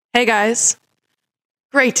Hey guys,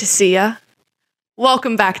 great to see ya.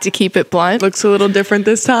 Welcome back to Keep It Blunt. Looks a little different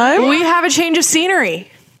this time. We have a change of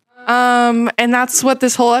scenery. And that's what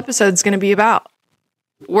this whole episode's going to be about.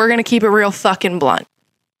 We're going to keep it real fucking blunt.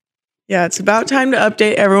 Yeah, it's about time to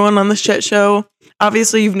update everyone on the shit show.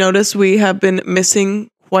 Obviously, you've noticed we have been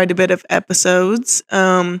missing quite a bit of episodes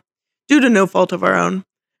due to no fault of our own,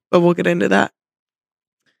 but we'll get into that.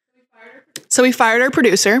 So we fired our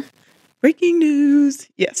producer. Breaking news.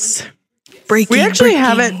 Yes. We actually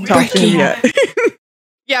haven't talked to him yet.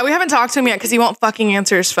 Yeah, we haven't talked to him yet because he won't fucking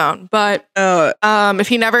answer his phone. But if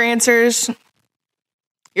he never answers,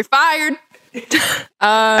 you're fired.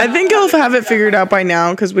 I think he'll have it figured out by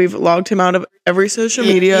now because we've logged him out of every social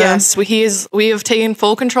media. Yes, we have taken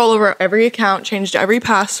full control over every account, changed every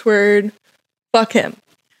password. Fuck him.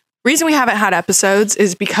 Reason we haven't had episodes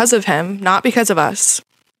is because of him, not because of us.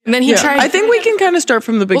 And then he tried. I think we can kind of start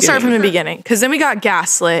from the beginning. We'll start from the beginning because then we got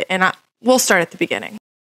gaslit, and we'll start at the beginning.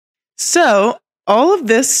 So all of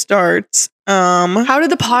this starts. How did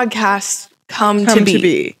the podcast come to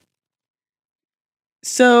be?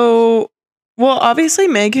 So, well, obviously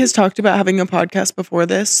Meg has talked about having a podcast before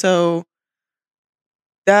this, so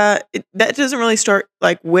that doesn't really start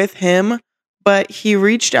like with him, but he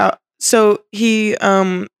reached out. So he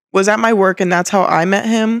was at my work, and that's how I met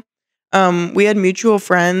him. We had mutual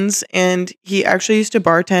friends, and he actually used to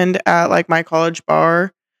bartend at like my college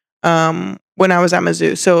bar when I was at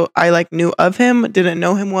Mizzou. So I like knew of him, didn't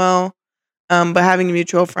know him well, but having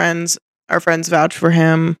mutual friends, our friends vouched for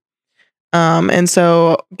him. And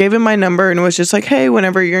so gave him my number and was just like, hey,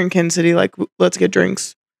 whenever you're in Kansas City, like, let's get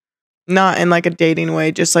drinks. Not in like a dating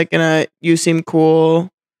way, just like in a you seem cool,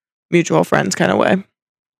 mutual friends kind of way.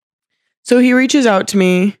 So he reaches out to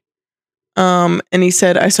me. And he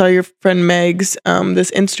said, I saw your friend Meg's this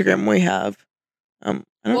Instagram we have.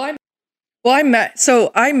 I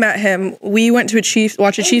met him. We went to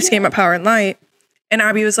watch a Chiefs game at Power and Light, and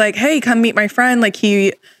Abby was like, hey, come meet my friend. Like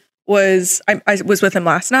I was with him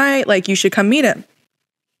last night. Like, you should come meet him.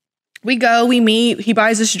 We go, we meet, he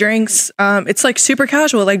buys us drinks. It's like super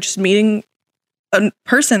casual, like just meeting a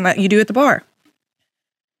person that you do at the bar.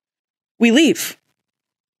 We leave.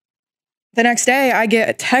 The next day, I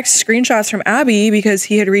get text screenshots from Abby because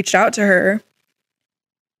he had reached out to her,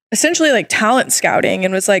 essentially like talent scouting,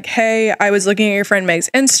 and was like, hey, I was looking at your friend Meg's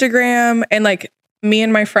Instagram, and like me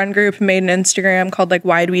and my friend group made an Instagram called like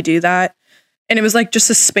Why Do We Do That? And it was like just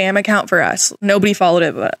a spam account for us. Nobody followed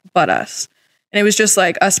it but us. And it was just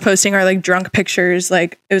like us posting our like drunk pictures.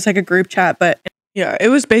 Like it was like a group chat, but yeah, it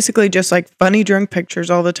was basically just like funny drunk pictures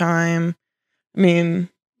all the time. I mean,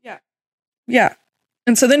 yeah.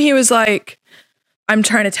 And so then he was like, I'm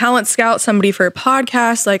trying to talent scout somebody for a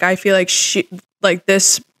podcast. Like, I feel like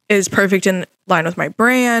this is perfect in line with my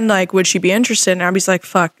brand. Like, would she be interested? And Abby's like,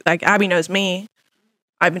 fuck, like Abby knows me.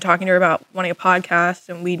 I've been talking to her about wanting a podcast,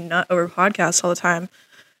 and we nut over podcasts all the time.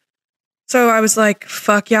 So I was like,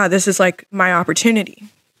 fuck yeah, this is like my opportunity.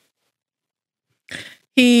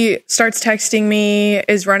 He starts texting me,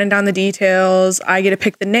 is running down the details. I get to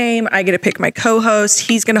pick the name. I get to pick my co-host.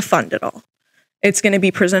 He's going to fund it all. It's going to be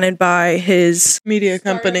presented by his media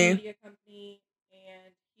company. And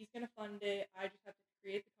he's going to fund it. I just have to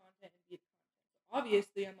create the content and be the content. So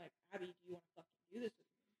obviously, I'm like, Abby, do you want to fucking do this with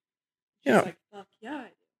me? She's like, fuck yeah, I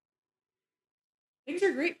do. Things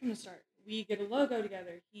are great from the start. We get a logo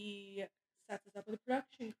together. He sets us up with a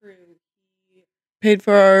production crew. He paid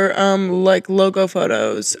for our like logo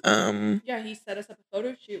photos. Yeah, he set us up a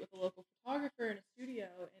photo shoot with a local photographer in a studio,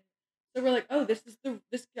 and so we're like, oh, this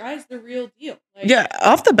guy's the real deal. Like, yeah,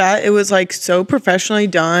 off the bat, it was like so professionally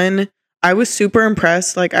done. I was super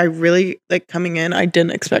impressed. Like, I really like coming in. I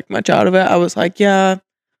didn't expect much out of it. I was like, yeah,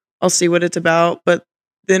 I'll see what it's about. But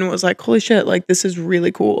then it was like, holy shit, like this is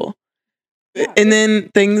really cool. Yeah, and then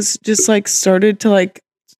things just like started to like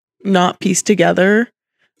not piece together.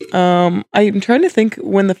 I'm trying to think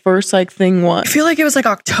when the first like thing was. I feel like it was like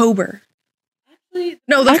October.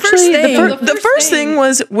 The first thing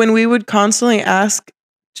was when we would constantly ask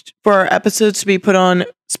for our episodes to be put on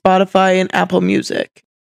Spotify and Apple Music.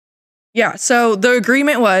 Yeah, so the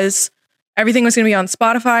agreement was everything was going to be on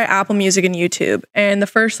Spotify, Apple Music, and YouTube. And the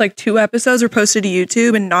first like 2 episodes were posted to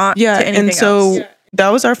YouTube and not to anything else. So that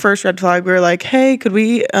was our first red flag. We were like, hey, could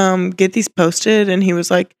we get these posted? And he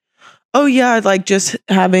was like, oh yeah, like just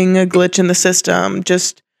having a glitch in the system.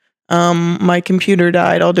 Just my computer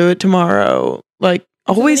died. I'll do it tomorrow. Like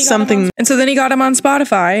always something. And so then he got him on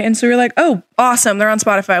Spotify. And so we were like, oh, awesome. They're on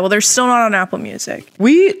Spotify. Well, they're still not on Apple Music.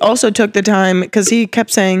 We also took the time because he kept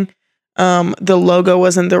saying the logo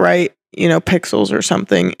wasn't the right, pixels or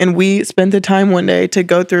something. And we spent the time one day to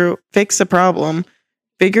go through, fix the problem,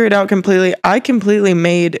 figure it out completely. I completely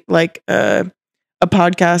made like a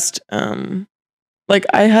podcast. Like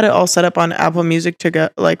I had it all set up on Apple Music to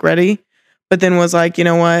get like ready, but then was like, you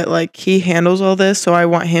know what? Like he handles all this, so I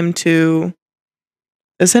want him to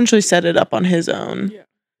essentially set it up on his own,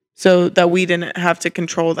 so that we didn't have to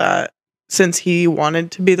control that, since he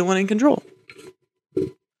wanted to be the one in control.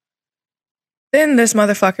 Then this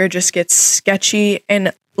motherfucker just gets sketchy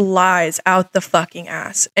and lies out the fucking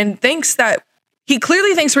ass and thinks that he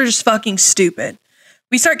clearly thinks we're just fucking stupid.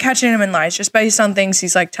 We start catching him in lies just based on things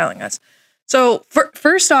he's like telling us. So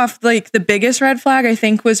first off, like the biggest red flag I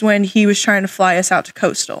think was when he was trying to fly us out to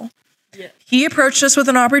Coastal. Yeah. He approached us with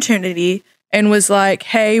an opportunity and was like,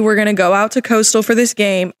 hey, we're going to go out to Coastal for this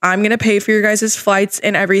game. I'm going to pay for your guys' flights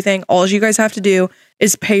and everything. All you guys have to do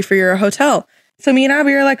is pay for your hotel. So me and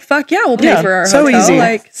Abby are like, fuck yeah, we'll pay for our hotel. Easy.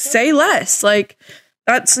 Like, say less. Like,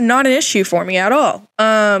 that's not an issue for me at all.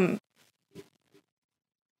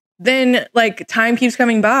 Then, like, time keeps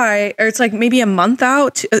coming by, or it's like maybe a month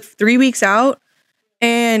out, 3 weeks out,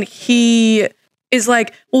 and he is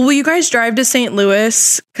like, well, will you guys drive to St.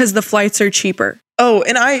 Louis? Because the flights are cheaper. Oh,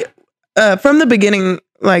 and I, from the beginning,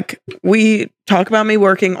 like, we talk about me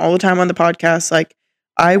working all the time on the podcast. Like,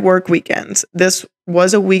 I work weekends. This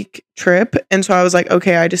was a week trip, and so I was like,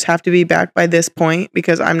 okay, I just have to be back by this point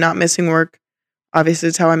because I'm not missing work. Obviously,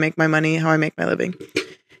 it's how I make my money, how I make my living.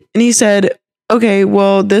 And he said, okay,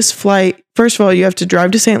 well, this flight, first of all, you have to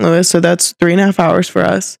drive to St. Louis, so that's 3.5 hours for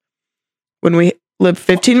us. When we live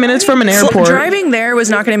 15 minutes from an airport. Driving there was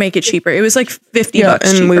not going to make it cheaper. It was like $50 and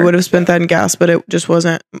cheaper. We would have spent that in gas, but it just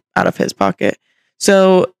wasn't out of his pocket.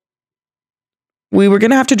 So we were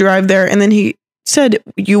going to have to drive there, and then he said,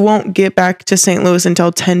 you won't get back to St. Louis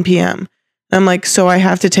until 10 p.m. And I'm like, so I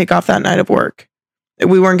have to take off that night of work.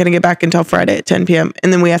 We weren't going to get back until Friday at 10 p.m.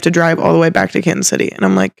 And then we have to drive all the way back to Kansas City. And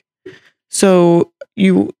I'm like, so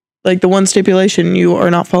you, like, the one stipulation, you are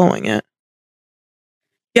not following it.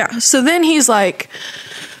 Yeah. So then he's like,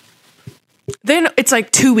 then it's like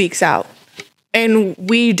 2 weeks out and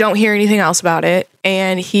we don't hear anything else about it.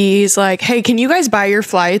 And he's like, hey, can you guys buy your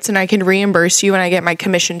flights and I can reimburse you when I get my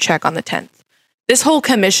commission check on the 10th? This whole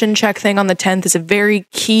commission check thing on the 10th is a very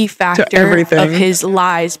key factor of his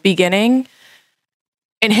lies beginning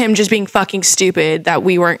and him just being fucking stupid that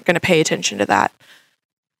we weren't going to pay attention to that.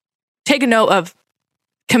 Take a note of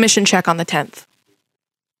commission check on the 10th.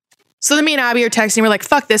 So then me and Abby are texting. We're like,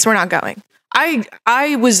 fuck this. We're not going.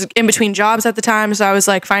 I was in between jobs at the time. So I was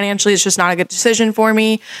like, financially, it's just not a good decision for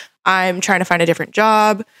me. I'm trying to find a different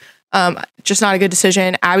job. Just not a good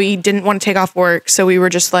decision. Abby didn't want to take off work. So we were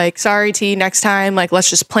just like, sorry, T, next time, like, let's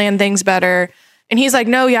just plan things better. And he's like,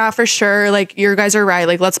 no, yeah, for sure. Like, you guys are right.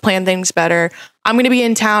 Like, let's plan things better. I'm going to be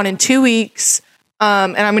in town in 2 weeks.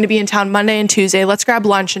 And I'm going to be in town Monday and Tuesday. Let's grab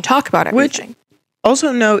lunch and talk about everything. Which,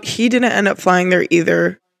 also note, he didn't end up flying there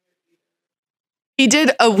either. He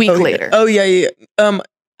did a week later. Oh, yeah.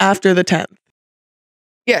 After the 10th.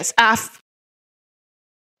 Yes.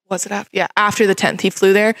 Was it after? Yeah. After the 10th, he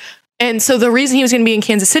flew there. And so the reason he was going to be in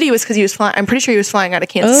Kansas City was because he was flying. I'm pretty sure he was flying out of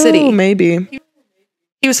Kansas City. Oh, maybe.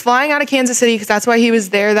 He was flying out of Kansas City because that's why he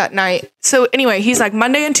was there that night. So anyway, he's like,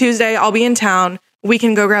 Monday and Tuesday, I'll be in town. We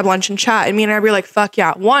can go grab lunch and chat. And me and Abby are like, fuck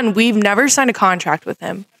yeah. One, we've never signed a contract with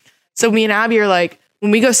him. So me and Abby are like,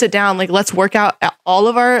 when we go sit down, like, let's work out all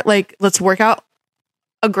of our, like, let's work out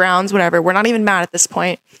a grounds, whatever. We're not even mad at this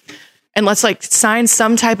point. And let's like sign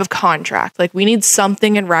some type of contract. Like, we need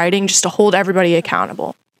something in writing just to hold everybody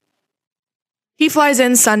accountable. He flies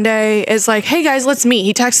in Sunday, is like, hey guys, let's meet.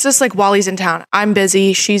 He texts us like while he's in town. I'm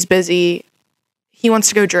busy. She's busy. He wants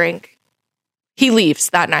to go drink. He leaves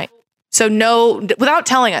that night. So no, without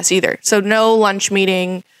telling us either. So no lunch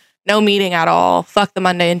meeting, no meeting at all. Fuck the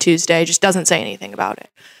Monday and Tuesday. Just doesn't say anything about it.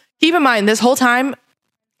 Keep in mind, this whole time,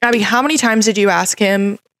 Abby, how many times did you ask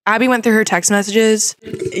him? Abby went through her text messages.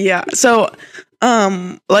 Yeah. So,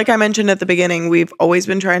 like I mentioned at the beginning, we've always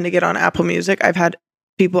been trying to get on Apple Music. I've had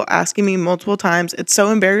people asking me multiple times. It's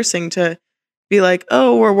so embarrassing to be like,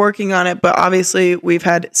 oh, we're working on it. But obviously, we've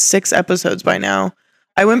had 6 episodes by now.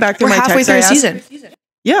 I went back through my halfway text. Through a season.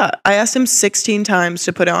 Yeah. I asked him 16 times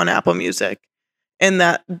to put it on Apple Music. And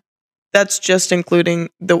that's just including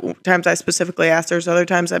the times I specifically asked. There's other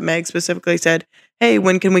times that Meg specifically said, hey,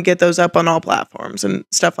 when can we get those up on all platforms and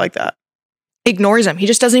stuff like that? Ignores him. He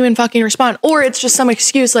just doesn't even fucking respond. Or it's just some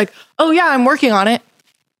excuse like, oh yeah, I'm working on it.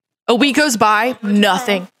 A week goes by,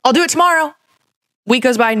 nothing. I'll do it tomorrow. Week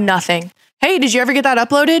goes by, nothing. Hey, did you ever get that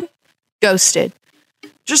uploaded? Ghosted.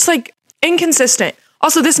 Just like inconsistent.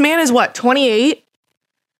 Also, this man is what, 28?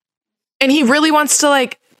 And he really wants to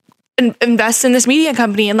like invest in this media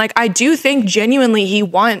company. And like, I do think genuinely he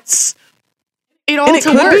wants, it all And it to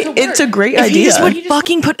could work. be, it's a great If he idea. just would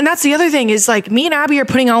fucking put, and that's the other thing is like me and Abby are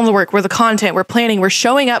putting all the work. We're the content, we're planning, we're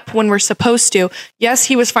showing up when we're supposed to. Yes,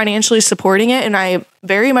 he was financially supporting it, and I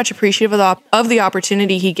very much appreciative of the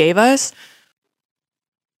opportunity he gave us.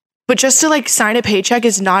 But just to like sign a paycheck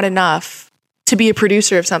is not enough to be a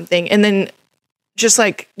producer of something, and then just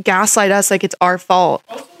like gaslight us like it's our fault.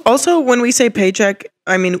 Also, when we say paycheck,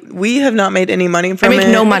 I mean, we have not made any money I from it. make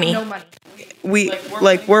no money.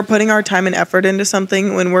 We're putting our time and effort into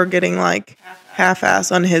something when we're getting like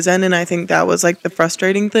half-ass on his end, and I think that was like the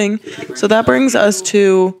frustrating thing. So that brings us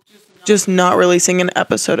to just not releasing an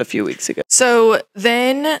episode a few weeks ago. So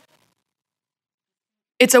then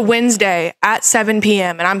it's a Wednesday at 7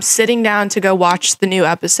 p.m. and I'm sitting down to go watch the new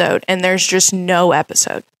episode, and there's just no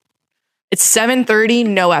episode. It's 7:30,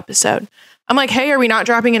 no episode. I'm like, hey, are we not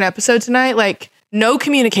dropping an episode tonight? Like, no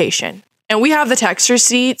communication. And we have the text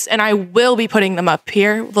receipts, and I will be putting them up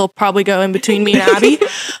here. They'll probably go in between me and Abby.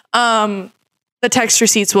 The text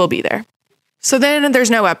receipts will be there. So then there's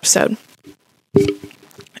no episode.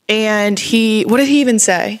 And what did he even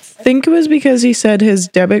say? I think it was because he said his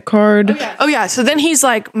debit card. Oh yeah. So then he's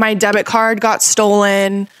like, my debit card got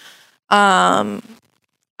stolen.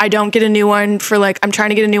 I don't get a new one for like, I'm trying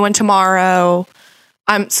to get a new one tomorrow.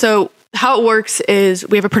 So how it works is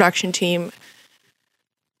we have a production team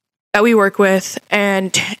that we work with,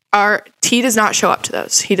 and T does not show up to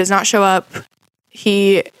those. He does not show up.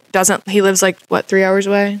 He lives like what, 3 hours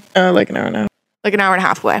away? Like an hour and a half. Like an hour and a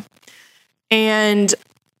half away. And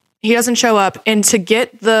he doesn't show up. And to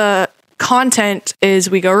get the content is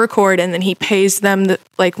we go record, and then he pays them.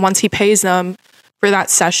 Once he pays them for that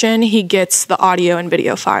session, he gets the audio and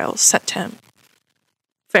video files sent to him.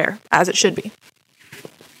 Fair, as it should be.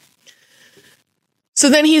 So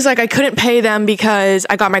then he's like, I couldn't pay them because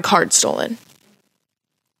I got my card stolen.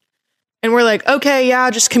 And we're like, okay, yeah,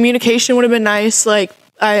 just communication would have been nice. Like,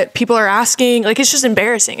 people are asking, like, it's just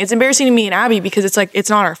embarrassing. It's embarrassing to me and Abby because it's like, it's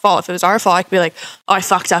not our fault. If it was our fault, I could be like, oh, I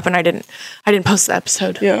fucked up and I didn't post the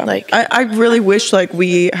episode. Yeah. Like, I really wish like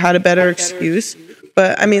we had a better excuse.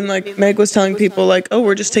 But I mean, like Meg was telling people like, oh,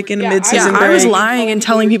 we're just taking a mid-season break. I was lying and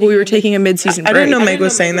telling people we were taking a mid-season break. I didn't know Meg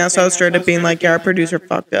was saying that, so I was straight up being like, yeah, our producer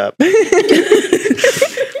fucked up.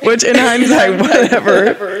 Which in hindsight,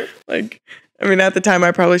 whatever. Like, I mean, at the time,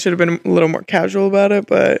 I probably should have been a little more casual about it,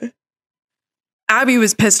 but Abby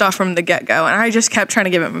was pissed off from the get-go, and I just kept trying to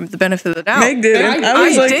give him the benefit of the doubt. Meg did.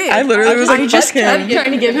 I literally was like, I just fuck kept him.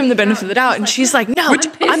 trying to give him the benefit of the doubt, and she's like, no,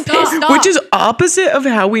 I'm pissed off. Which is opposite of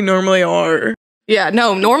how we normally are. Yeah,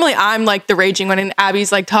 no, normally I'm like the raging one, and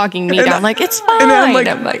Abby's like talking me down, like, it's fine. And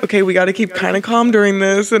I'm like, okay, we got to keep kind of calm during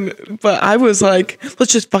this. But I was like,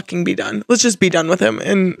 let's just fucking be done. Let's just be done with him.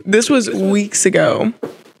 And this was weeks ago.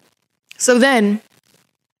 So then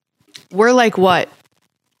we're like, what?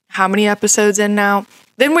 How many episodes in now?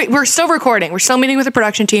 Then we're still recording. We're still meeting with the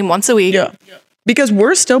production team once a week. Yeah. Because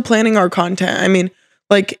we're still planning our content. I mean,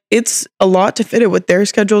 like, it's a lot to fit it with their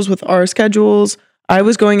schedules, with our schedules. I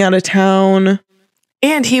was going out of town.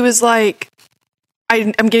 And he was like,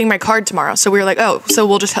 I'm getting my card tomorrow. So we were like, oh, so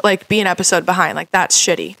we'll just like be an episode behind. Like, that's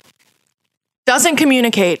shitty. Doesn't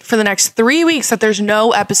communicate for the next 3 weeks that there's no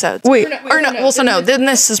episodes. Wait. Then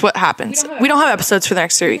this is what happens. We don't have episodes for the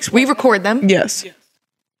next 3 weeks. We record them. Yes.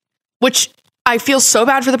 Which I feel so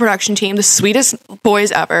bad for the production team. The sweetest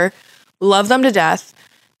boys ever. Love them to death.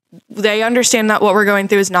 They understand that what we're going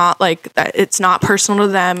through is not like, that it's not personal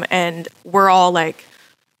to them. And we're all like,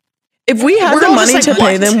 if we had the money to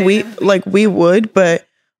pay them, we would, but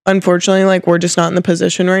unfortunately, like, we're just not in the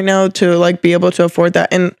position right now to like be able to afford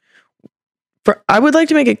that. And I would like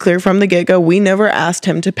to make it clear from the get-go, we never asked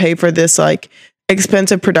him to pay for this like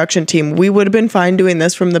expensive production team. We would have been fine doing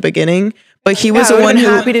this from the beginning, but he was the one who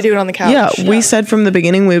happy to do it on the couch. Yeah, we said from the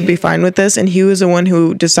beginning we would be fine with this, and he was the one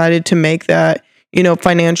who decided to make that, you know,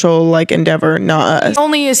 financial like endeavor, not us. Not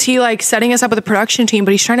only is he like setting us up with a production team,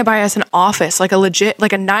 but he's trying to buy us an office, like a legit,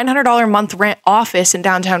 like a $900 a month rent office in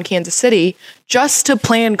downtown Kansas City, just to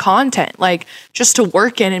plan content, like just to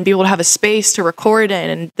work in and be able to have a space to record in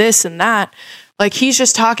and this and that. Like, he's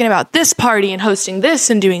just talking about this party and hosting this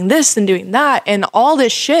and doing that and all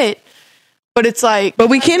this shit. But it's like, but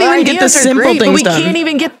we can't even get the simple things done. We can't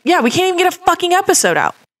even get a fucking episode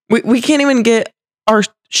out. We can't even get our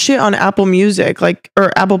shit on Apple Music, like,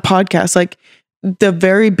 or Apple Podcasts, like the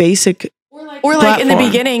very basic. Or like in the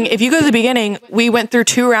beginning, if you go to the beginning, we went through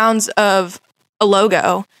 2 rounds of a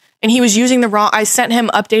logo, and he was using the wrong. I sent him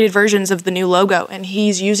updated versions of the new logo, and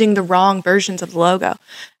he's using the wrong versions of the logo.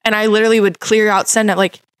 And I literally would clear out, send it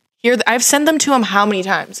like, here. I've sent them to him how many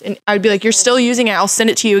times, and I'd be like, you're still using it. I'll send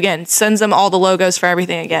it to you again. Sends them all the logos for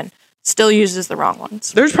everything again. still uses the wrong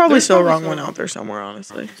ones. There's probably still a wrong one out there somewhere,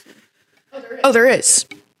 honestly. Oh, there is.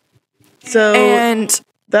 So And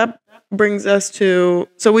that brings us to,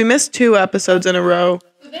 so we missed 2 episodes in a row.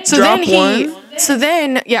 so Drop then one. so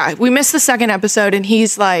then, yeah, we missed the second episode and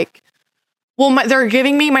he's like, well, they're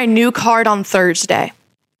giving me my new card on Thursday.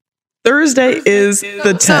 Thursday is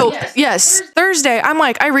the 10th. So, yes, Thursday. I'm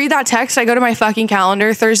like, I read that text. I go to my fucking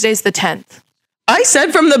calendar. Thursday's the 10th. I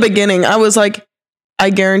said from the beginning, I was like, I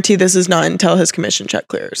guarantee this is not until his commission check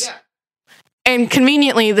clears. Yeah. And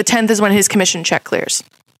conveniently, the 10th is when his commission check clears.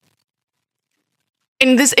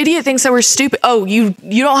 And this idiot thinks that we're stupid. Oh, you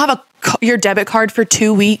don't have your debit card for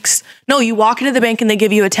 2 weeks? No, you walk into the bank and they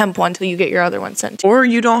give you a temp one until you get your other one sent. Or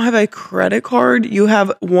you don't have a credit card. You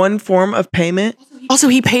have one form of payment. Also,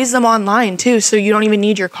 he pays them online too, so you don't even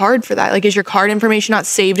need your card for that. Like, is your card information not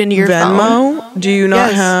saved into your phone? Venmo? Do you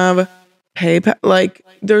not have PayPal? Like,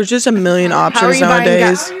 there's just a million options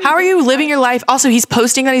nowadays. How are you living your life? Also, he's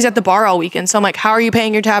posting that he's at the bar all weekend. So I'm like, how are you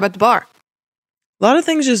paying your tab at the bar? A lot of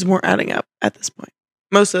things just weren't adding up at this point.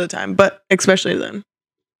 Most of the time, but especially then.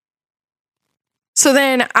 So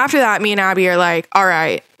then after that, me and Abby are like, all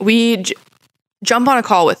right, we jump on a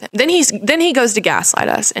call with him. Then he goes to gaslight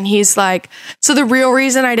us and he's like, so the real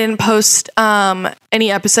reason I didn't post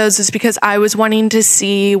any episodes is because I was wanting to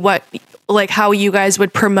see how you guys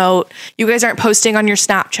would promote. You guys aren't posting on your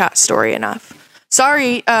Snapchat story enough.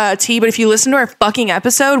 Sorry, T, but if you listen to our fucking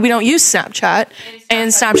episode, we don't use Snapchat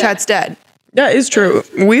and Snapchat's dead. That is true.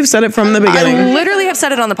 We've said it from the beginning. I literally have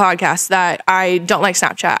said it on the podcast that I don't like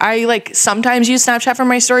Snapchat. I sometimes use Snapchat for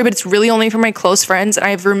my story, but it's really only for my close friends. And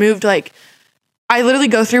I've removed I literally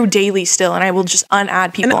go through daily still and I will just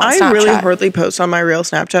unadd people on Snapchat. I really hardly post on my real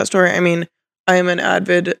Snapchat story. I mean, I am an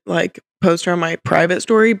avid poster on my private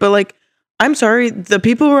story, but I'm sorry, the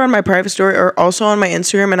people who are on my private story are also on my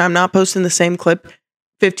Instagram and I'm not posting the same clip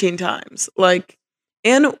 15 times.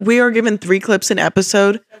 And we are given 3 clips an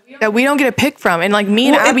episode that we don't get a pick from. And me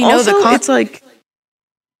and Abby know the it's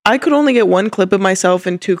I could only get 1 clip of myself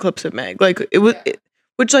and 2 clips of Meg.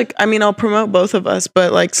 I'll promote both of us,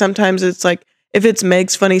 but sometimes it's if it's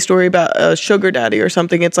Meg's funny story about a sugar daddy or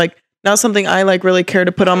something, it's not something I really care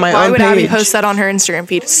to put on my own page. Why would Abby post that on her Instagram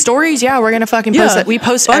feed? Stories, yeah, we're gonna fucking post it. We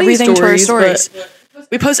post everything to our stories.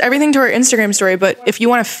 We post everything to our Instagram story, but if you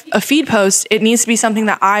want a feed post, it needs to be something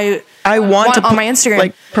that I want to on my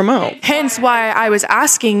Instagram promote. Hence why I was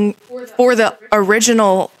asking for the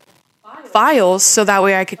original files so that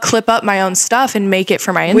way I could clip up my own stuff and make it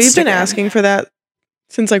for my Instagram. We've been asking for that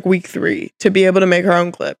since week 3 to be able to make our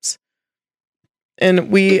own clips.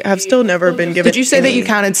 And we have still never been given. Did you say that you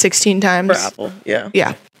counted 16 times? For Apple, yeah.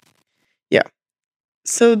 Yeah. Yeah.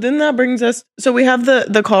 So then that brings us, so we have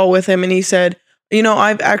the call with him and he said,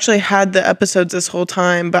 I've actually had the episodes this whole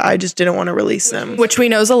time, but I just didn't want to release them. Which we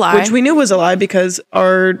know is a lie. Which we knew was a lie because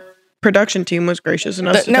our production team was gracious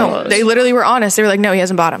enough to tell us. They literally were honest. They were like, no, he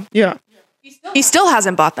hasn't bought them. Yeah. He still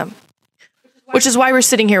hasn't bought them. Which is why we're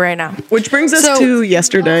sitting here right now. Which brings us to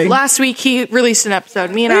yesterday. Last week, he released an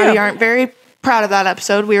episode. Me and Abby aren't very proud of that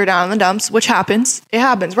episode. We were down in the dumps, which happens. It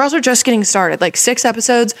happens. We're also just getting started. 6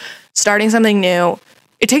 episodes, starting something new.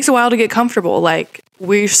 It takes a while to get comfortable.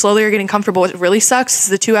 We slowly are getting comfortable. What really sucks is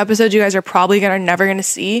the 2 episodes you guys are probably never gonna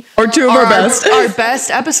see. Or 2 of our best. Our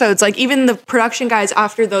best episodes. Even the production guys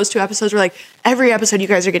after those 2 episodes were like, every episode you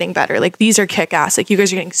guys are getting better. These are kick-ass. You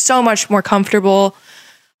guys are getting so much more comfortable,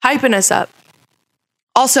 hyping us up.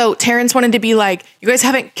 Also, Terrence wanted to be like, you guys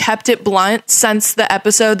haven't kept it blunt since the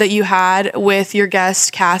episode that you had with your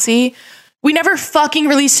guest, Cassie. We never fucking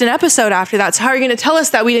released an episode after that. So how are you going to tell us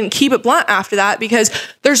that we didn't keep it blunt after that? Because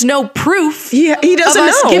there's no proof. Yeah, he doesn't of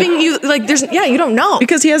us know. Giving you you don't know.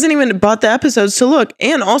 Because he hasn't even bought the episodes to look.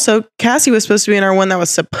 And also, Cassie was supposed to be in our one that was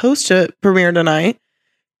supposed to premiere tonight.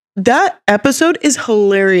 That episode is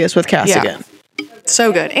hilarious with Cass again.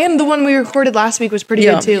 So good. And the one we recorded last week was pretty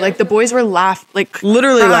good too. The boys were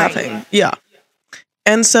literally laughing. Yeah.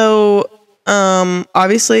 And so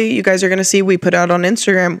obviously you guys are gonna see we put out on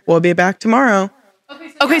Instagram. We'll be back tomorrow.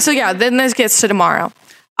 Okay, so then this gets to tomorrow.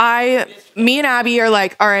 Me and Abby are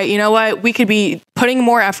like, all right, you know what? We could be putting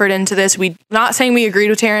more effort into this. We not saying we agreed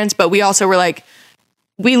with Terrence, but we also were like,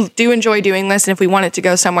 we do enjoy doing this, and if we want it to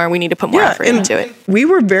go somewhere, we need to put more effort into it. We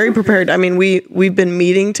were very prepared. I mean, we've been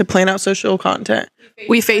meeting to plan out social content.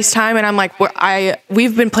 We FaceTime, and I'm like,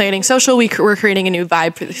 we've been planning social. We're creating a new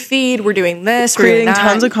vibe for the feed. We're doing this. Creating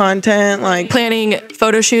tons of content. Planning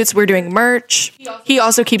photo shoots. We're doing merch. He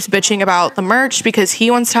also keeps bitching about the merch because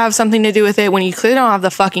he wants to have something to do with it when you clearly don't have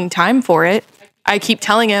the fucking time for it. I keep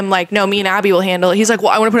telling him, no, me and Abby will handle it. He's like,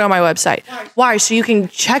 well, I want to put it on my website. Why? So you can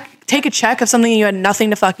take a check of something you had nothing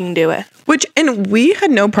to fucking do with. And we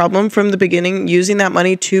had no problem from the beginning using that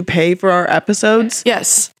money to pay for our episodes.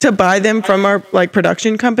 Yes. To buy them from our like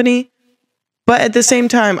production company. But at the same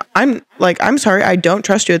time, I'm sorry, I don't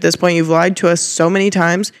trust you at this point. You've lied to us so many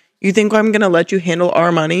times. You think I'm going to let you handle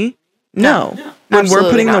our money? No. When we're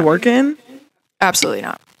putting the work in? Absolutely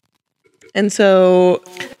not. And so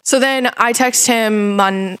then I text him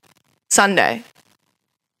on Sunday.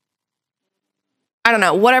 I don't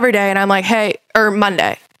know, whatever day. And I'm like, hey, or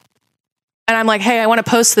Monday. And I'm like, hey, I want to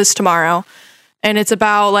post this tomorrow. And it's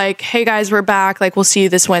about like, hey guys, we're back. Like, we'll see you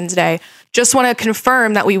this Wednesday. Just want to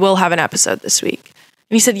confirm that we will have an episode this week.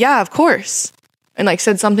 And he said, yeah, of course. And like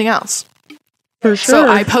said something else. For sure. So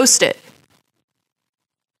I post it.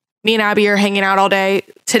 Me and Abby are hanging out all day.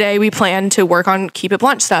 Today we plan to work on Keep It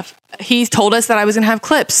Blunt stuff. He told us that I was going to have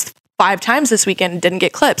clips 5 times this weekend and didn't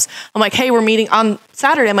get clips. I'm like, hey, we're meeting on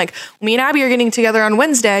Saturday. I'm like, me and Abby are getting together on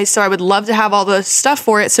Wednesday, so I would love to have all the stuff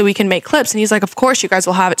for it so we can make clips. And he's like, of course, you guys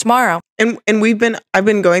will have it tomorrow. And I've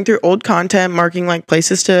been going through old content, marking like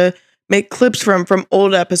places to make clips from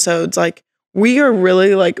old episodes. Like we are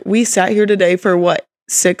really like, we sat here today for what,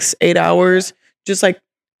 6-8 hours, just like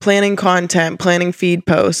planning content, planning feed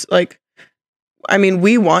posts. Like, I mean,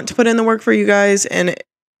 we want to put in the work for you guys, and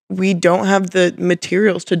we don't have the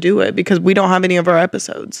materials to do it because we don't have any of our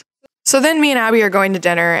episodes. So then me and Abby are going to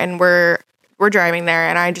dinner, and we're driving there,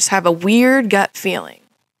 and I just have a weird gut feeling.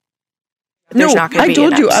 No, I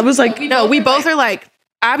told you. I was like, no, we both are like,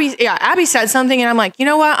 Abby said something, and I'm like, you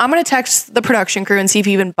know what? I'm going to text the production crew and see if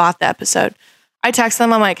he even bought the episode. I text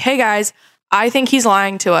them. I'm like, hey guys, I think he's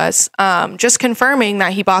lying to us. Just confirming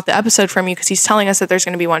that he bought the episode from you because he's telling us that there's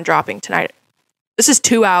going to be one dropping tonight. This is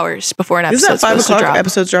 2 hours before an episode. This is at 5 o'clock.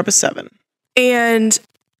 Episodes drop at 7. And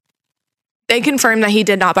they confirmed that he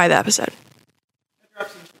did not buy the episode.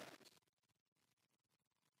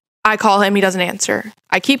 I call him, he doesn't answer.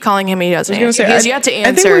 I keep calling him, he doesn't answer. He's yet to answer.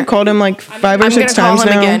 I think we called him like 5 or 6 times now. I'm going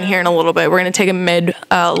to call him again here in a little bit. We're going to take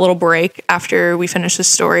a little break after we finish this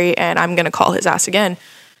story, and I'm going to call his ass again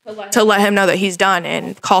to let him know that he's done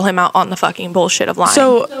and call him out on the fucking bullshit of lying.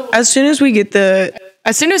 So as soon as we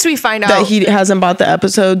find out that he hasn't bought the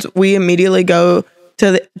episodes, we immediately go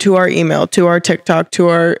to our email, to our TikTok, to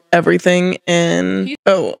our everything. And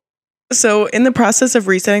so in the process of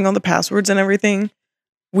resetting all the passwords and everything,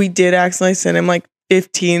 we did accidentally send him like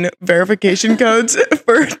 15 verification codes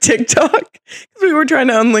for TikTok because we were trying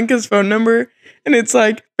to unlink his phone number. And it's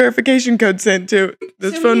like verification code sent to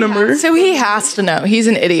this phone number. So he has to know. He's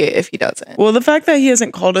an idiot if he doesn't. Well, the fact that he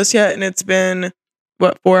hasn't called us yet, and it's been,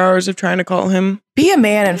 4 hours of trying to call him. Be a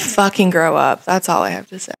man and fucking grow up. That's all I have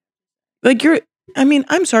to say. Like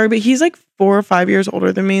I'm sorry, but he's like 4 or 5 years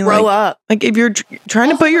older than me. Grow up. Like if you're trying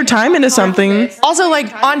to put your time into something. Also,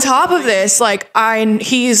 like on top of this, like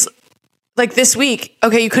he's like this week,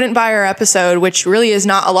 okay, you couldn't buy our episode, which really is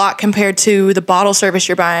not a lot compared to the bottle service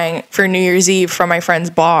you're buying for New Year's Eve from my friend's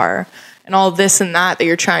bar and all this and that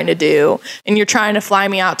you're trying to do. And you're trying to fly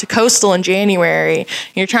me out to Coastal in January.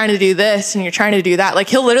 And you're trying to do this and you're trying to do that. Like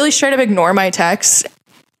he'll literally straight up ignore my texts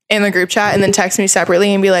in the group chat and then text me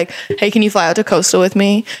separately and be like, hey, can you fly out to Coastal with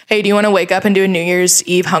me? Hey, do you want to wake up and do a New Year's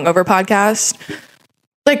Eve hungover podcast?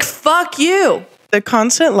 Like, fuck you. The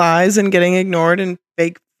constant lies and getting ignored and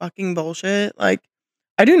fake fucking bullshit. Like,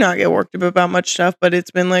 I do not get worked up about much stuff, but it's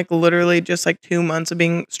been like literally just like 2 months of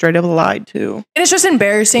being straight up lied to. And it's just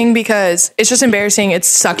embarrassing because It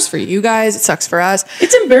sucks for you guys. It sucks for us.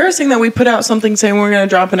 It's embarrassing that we put out something saying we're going to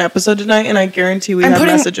drop an episode tonight, and I guarantee we have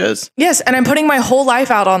messages. Yes, and I'm putting my whole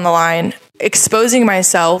life out on the line, exposing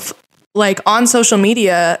myself like on social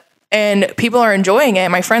media, and people are enjoying it.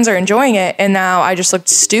 My friends are enjoying it, and now I just looked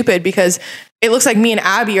stupid because it looks like me and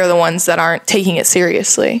Abby are the ones that aren't taking it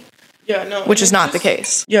seriously. Yeah, no. Which is not the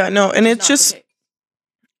case. Yeah, no. And it's just,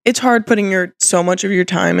 it's hard putting so much of your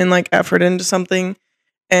time and like effort into something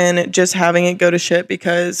and just having it go to shit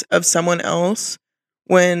because of someone else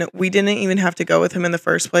when we didn't even have to go with him in the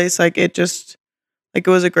first place. Like it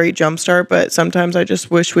was a great jump start, but sometimes I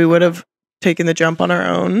just wish we would have taken the jump on our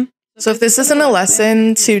own. So if this isn't a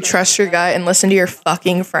lesson to trust your gut and listen to your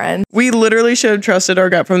fucking friend. We literally should have trusted our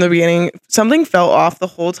gut from the beginning. Something felt off the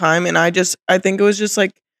whole time. And I think it was just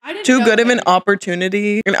like too good of an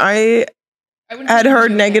opportunity. And I had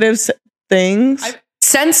heard negative things.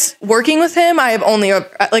 Since working with him, I have only,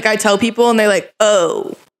 like I tell people and they're like,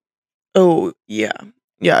 oh, yeah.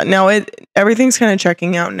 Yeah. Now everything's kind of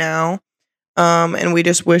checking out now. And we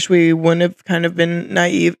just wish we wouldn't have kind of been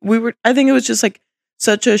naive. I think it was just like,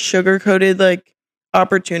 such a sugar-coated, like,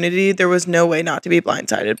 opportunity, there was no way not to be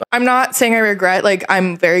blindsided. I'm not saying I regret. Like,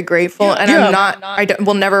 I'm very grateful, and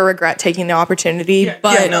will never regret taking the opportunity.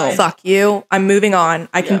 But fuck you. I'm moving on.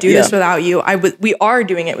 I can do this without you. We are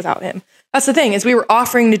doing it without him. That's the thing, is we were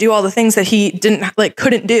offering to do all the things that he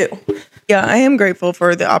couldn't do. Yeah, I am grateful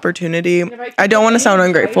for the opportunity. I don't want to sound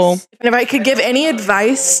ungrateful. And if I could give any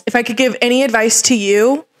advice, to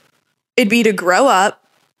you, it'd be to grow up.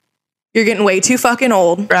 You're getting way too fucking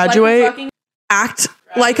old. Graduate. Act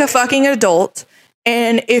like a fucking adult.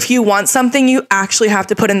 And if you want something, you actually have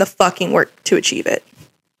to put in the fucking work to achieve it.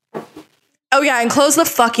 Oh yeah, and close the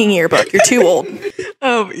fucking yearbook. You're too old.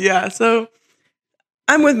 Oh yeah, so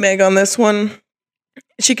I'm with Meg on this one.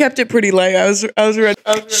 She kept it pretty light. I was ready.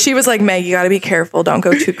 She was like, Meg, you gotta be careful. Don't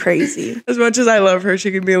go too crazy. As much as I love her,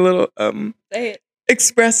 she can be a little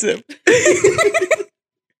expressive.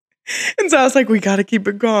 And so I was like, we gotta keep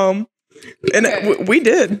it calm. And we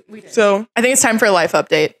did. So I think it's time for a life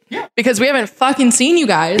update. Yeah. Because we haven't fucking seen you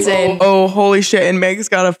guys. Oh, holy shit. And Meg's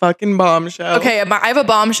got a fucking bombshell. Okay, I have a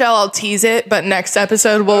bombshell. I'll tease it. But next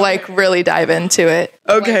episode, we'll really dive into it.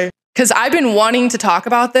 Okay. Because I've been wanting to talk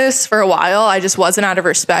about this for a while. I just wasn't, out of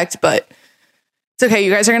respect. But it's okay.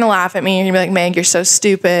 You guys are going to laugh at me. You're going to be like, Meg, you're so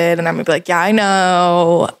stupid. And I'm going to be like, yeah, I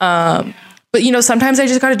know. But, sometimes I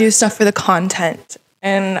just got to do stuff for the content.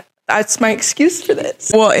 And that's my excuse for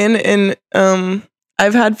this. Well, and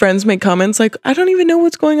I've had friends make comments like, I don't even know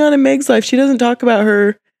what's going on in Meg's life. She doesn't talk about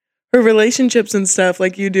her relationships and stuff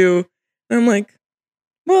like you do. And I'm like,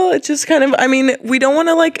 well, it's just kind of, we don't want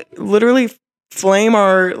to literally flame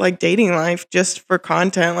our dating life just for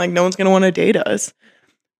content. Like, no one's going to want to date us.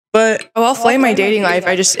 But I'll flame my dating life.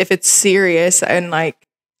 If it's serious and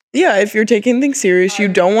yeah, if you're taking things serious, you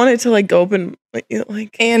don't want it to go up and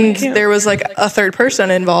and there was a third person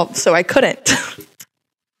involved, so I couldn't.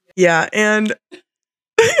 Yeah, and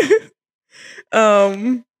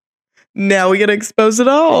now we gotta expose it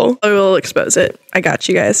all. I will expose it. I got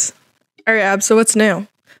you guys. All right, Ab, so what's new?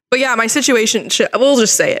 But yeah, my situationship, we'll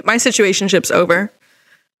just say it. My situationship's over.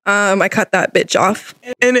 I cut that bitch off.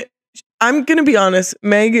 And I'm gonna be honest,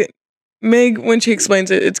 Meg, when she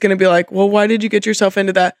explains it, it's gonna be like, well, why did you get yourself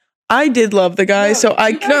into that? I did love the guy, so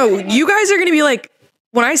I... No, you guys are gonna be like,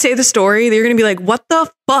 when I say the story, they're gonna be like, what the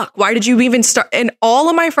fuck? Why did you even start? And all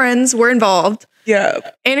of my friends were involved. Yeah.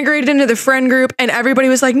 Integrated into the friend group, and everybody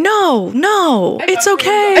was like, no, it's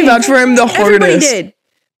okay. I vouched for him the hardest.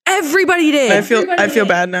 Everybody did. I feel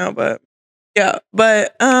bad now, but yeah.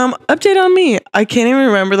 But update on me. I can't even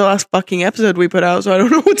remember the last fucking episode we put out, so I don't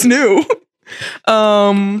know what's new.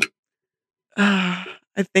 I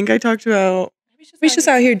think I talked about we just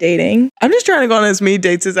out here dating. I'm just trying to go on as many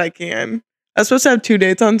dates as I can. I was supposed to have 2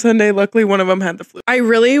 dates on Sunday. Luckily, one of them had the flu. I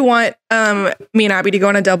really want me and Abby to go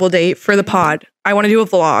on a double date for the pod. I want to do a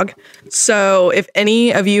vlog. So if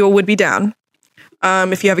any of you would be down,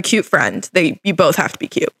 if you have a cute friend, you both have to be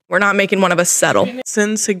cute. We're not making one of us settle.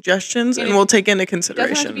 Send suggestions and we'll take into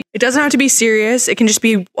consideration. It doesn't have to be serious. It can just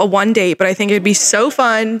be a one date, but I think it'd be so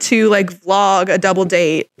fun to vlog a double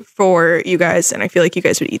date for you guys. And I feel like you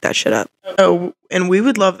guys would eat that shit up. Oh, and we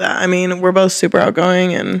would love that. I mean, we're both super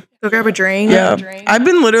outgoing and go grab a drink. Yeah. I've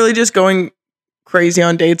been literally just going crazy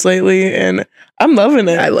on dates lately and I'm loving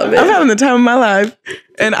it. I love it. I'm having the time of my life.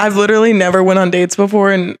 And I've literally never went on dates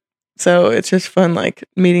before. And so it's just fun,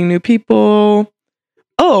 meeting new people.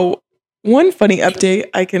 Oh, one funny update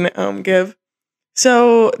I can give.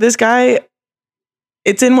 So this guy,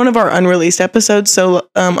 it's in one of our unreleased episodes. So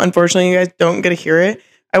unfortunately, you guys don't get to hear it.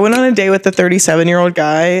 I went on a date with a 37-year-old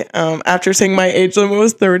guy after saying my age limit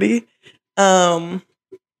was 30.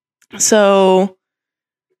 So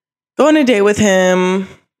go on a date with him.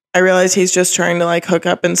 I realize he's just trying to hook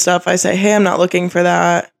up and stuff. I say, hey, I'm not looking for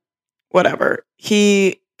that. Whatever.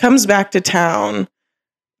 He comes back to town.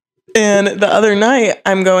 And the other night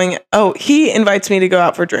I'm going, he invites me to go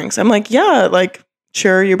out for drinks. I'm like, yeah,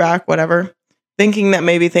 sure, you're back, whatever. Thinking that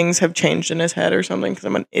maybe things have changed in his head or something because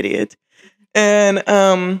I'm an idiot.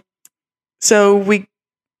 And so we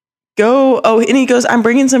go, and he goes, I'm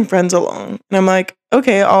bringing some friends along. And I'm like,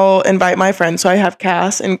 okay, I'll invite my friends. So I have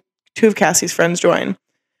Cass and 2 of Cassie's friends join.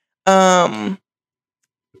 And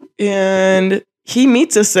he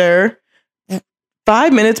meets us there.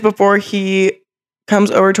 5 minutes before he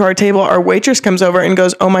comes over to our table, our waitress comes over and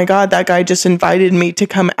goes, oh my God, that guy just invited me to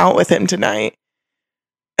come out with him tonight.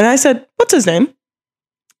 And I said, what's his name?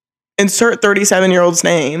 Insert 37-year-old's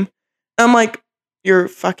name. I'm like, you're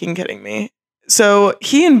fucking kidding me. So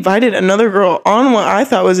he invited another girl on what I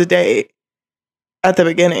thought was a date at the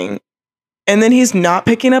beginning. And then he's not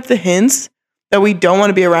picking up the hints that we don't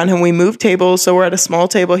want to be around him. We moved tables, so we're at a small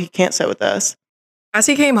table. He can't sit with us. As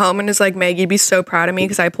he came home and is like, Meg, you'd be so proud of me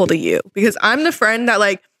because I pulled a U. Because I'm the friend that,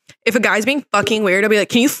 like, if a guy's being fucking weird, I'll be like,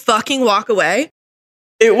 can you fucking walk away?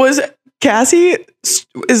 It was Cassie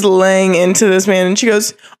is laying into this man and she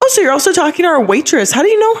goes, oh, so you're also talking to our waitress. How do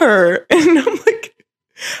you know her? And I'm like,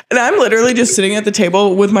 and I'm literally just sitting at the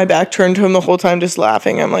table with my back turned to him the whole time, just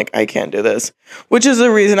laughing. I'm like, I can't do this, which is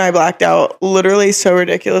the reason I blacked out literally so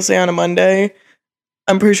ridiculously on a Monday.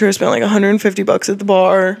 I'm pretty sure I spent like $150 at the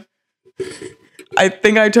bar. I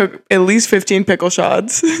think I took at least 15 pickle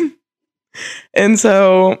shots. And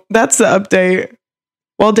so that's the update.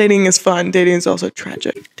 While dating is fun, dating is also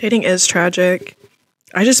tragic. Dating is tragic.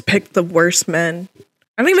 I just picked the worst men.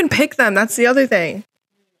 I don't even pick them. That's the other thing.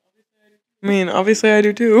 I mean, obviously I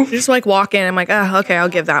do too. Just like walk in. I'm like, okay, I'll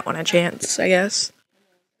give that one a chance, I guess.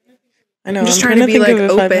 I know. I'm just trying to be like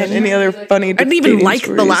open. Any other funny? I didn't even like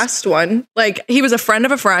stories. the last one. Like, he was a friend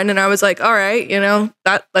of a friend, and I was like, all right,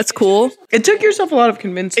 that's cool. It took yourself a lot of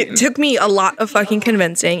convincing. It took me a lot of fucking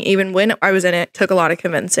convincing. Even when I was in it took a lot of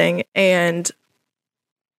convincing. And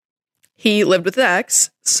he lived with the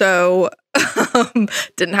ex, so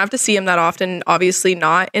didn't have to see him that often. Obviously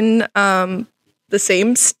not in the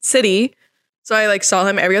same city. So I like saw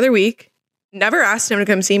him every other week. Never asked him to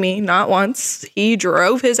come see me, not once. He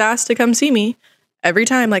drove his ass to come see me every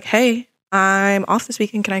time. Like, hey, I'm off this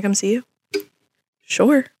weekend. Can I come see you?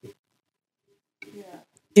 Sure.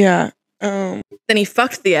 Yeah. Then he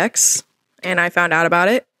fucked the ex, and I found out about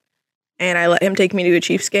it. And I let him take me to a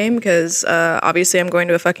Chiefs game because obviously I'm going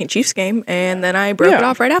to a fucking Chiefs game. And then I broke it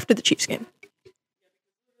off right after the Chiefs game.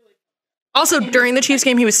 Also, during the Chiefs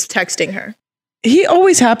game, he was texting her. He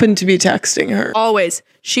always happened to be texting her. Always.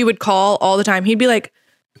 She would call all the time. He'd be like,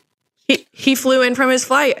 he flew in from his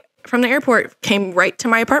flight from the airport, came right to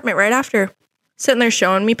my apartment right after, sitting there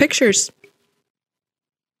showing me pictures.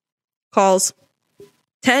 Calls.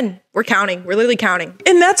 10. We're counting. We're literally counting.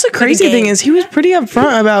 And that's the crazy thing is he was pretty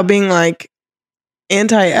upfront about being like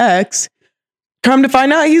anti-ex. Come to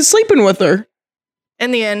find out he's sleeping with her. In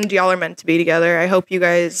the end, y'all are meant to be together. I hope you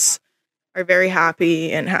guys are very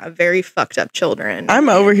happy and have very fucked up children. I'm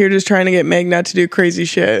over here just trying to get Meg not to do crazy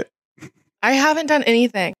shit. I haven't done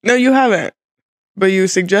anything. No, you haven't. But you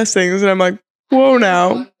suggest things and I'm like, whoa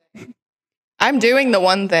now. I'm doing the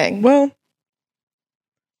one thing. Well,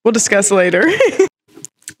 we'll discuss later.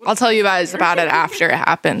 I'll tell you guys about it after it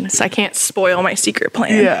happens. I can't spoil my secret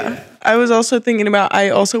plan. Yeah. I was also thinking about,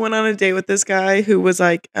 I also went on a date with this guy who was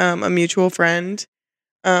like a mutual friend.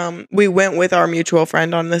 We went with our mutual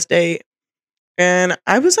friend on this date. And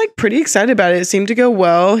I was like pretty excited about it. It seemed to go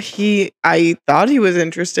well. I thought he was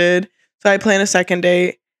interested. So I plan a second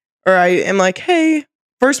date. Or I am like, hey,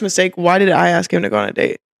 first mistake. Why did I ask him to go on a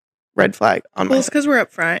date? Red flag on my Well, it's because we're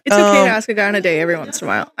up front. It's okay to ask a guy on a date every once in a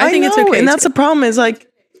while. I think know, it's okay. And that's the problem is like,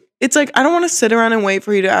 it's like, I don't want to sit around and wait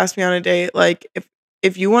for you to ask me on a date. Like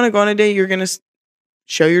if you want to go on a date, you're going to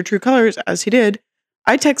show your true colors as he did.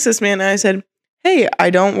 I text this man and I said, hey, I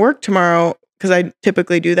don't work tomorrow because I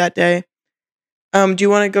typically do that day. Do you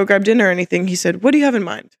want to go grab dinner or anything? He said, what do you have in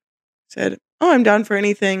mind? I said, oh, I'm down for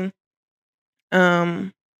anything.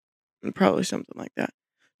 Probably something like that.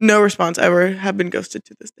 No response ever. Have been ghosted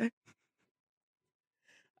to this day.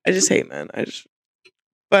 I just hate men.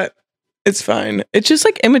 But it's fine. It's just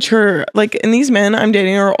like immature. Like, and these men I'm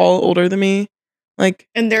dating are all older than me. Like,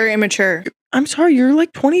 and they're immature. I'm sorry, you're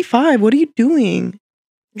like 25. What are you doing?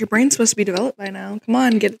 Your brain's supposed to be developed by now. Come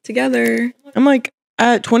on, get it together. I'm like,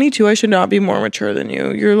 at 22, I should not be more mature than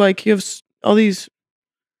you. You're like, you have all these.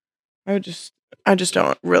 I just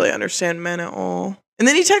don't really understand men at all. And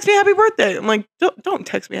then he texts me happy birthday. I'm like, don't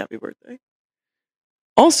text me happy birthday.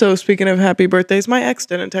 Also, speaking of happy birthdays, my ex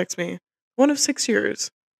didn't text me. One of 6 years.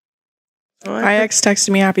 So my ex texted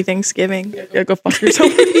me happy Thanksgiving. Yeah, go fuck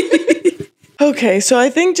yourself. Okay, so I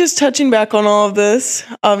think just touching back on all of this,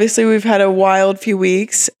 obviously we've had a wild few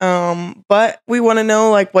weeks, but we want to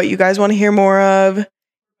know like what you guys want to hear more of.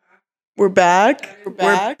 We're back.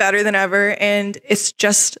 We're better than ever, and it's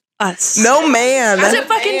just us. No man. As it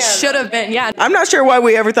fucking should have been, yeah. I'm not sure why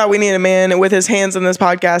we ever thought we needed a man with his hands in this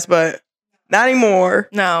podcast, but not anymore.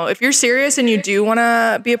 No, if you're serious and you do want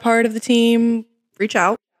to be a part of the team, reach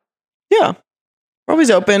out. Yeah, we're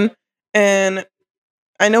always open, and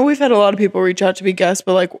I know we've had a lot of people reach out to be guests,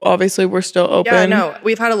 but like obviously we're still open. Yeah, no,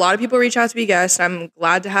 we've had a lot of people reach out to be guests. I'm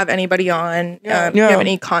glad to have anybody on. If you have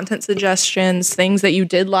any content suggestions, things that you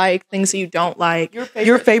did like, things that you don't like,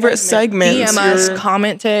 your favorite segments, DM us,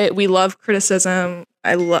 comment it. We love criticism.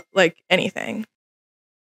 I love like anything.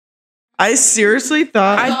 I seriously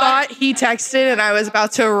thought he texted and I was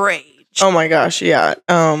about to rage. Oh my gosh, yeah.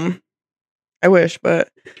 I wish,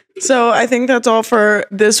 but So I think that's all for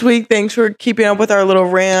this week. Thanks for keeping up with our little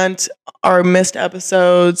rant, our missed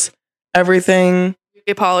episodes, everything.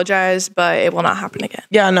 We apologize, but it will not happen again.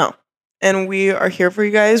 Yeah, no. And we are here for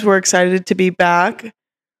you guys. We're excited to be back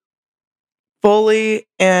fully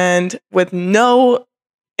and with no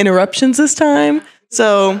interruptions this time.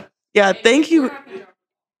 So yeah, thank you.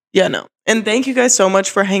 Yeah, no. And thank you guys so much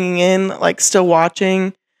for hanging in, like still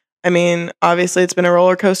watching. I mean, obviously it's been a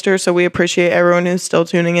roller coaster, so we appreciate everyone who's still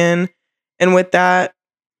tuning in. And with that,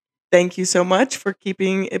 thank you so much for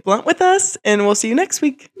keeping it blunt with us, and we'll see you next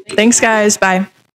week. Thanks, guys. Bye.